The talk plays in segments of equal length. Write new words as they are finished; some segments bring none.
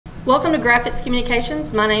Welcome to Graphics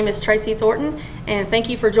Communications. My name is Tracy Thornton, and thank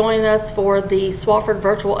you for joining us for the Swofford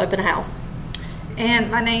Virtual Open House.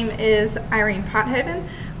 And my name is Irene Pothaven.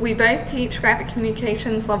 We both teach Graphic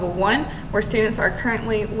Communications Level 1, where students are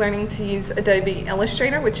currently learning to use Adobe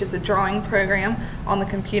Illustrator, which is a drawing program on the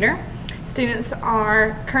computer. Students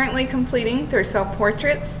are currently completing their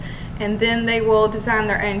self-portraits, and then they will design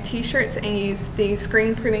their own t-shirts and use the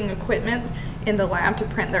screen printing equipment in the lab to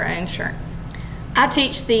print their own shirts. I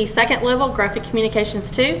teach the second level, Graphic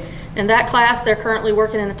Communications 2. In that class, they're currently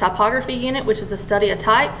working in the typography unit, which is a study of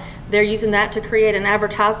type. They're using that to create an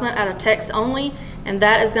advertisement out of text only, and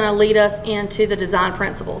that is going to lead us into the design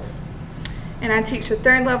principles. And I teach the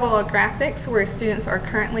third level of graphics, where students are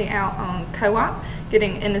currently out on co-op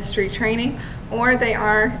getting industry training, or they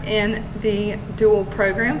are in the dual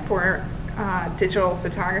program for digital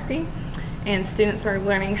photography. And students are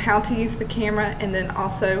learning how to use the camera and then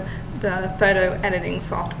also the photo editing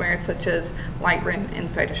software such as Lightroom and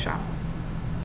Photoshop.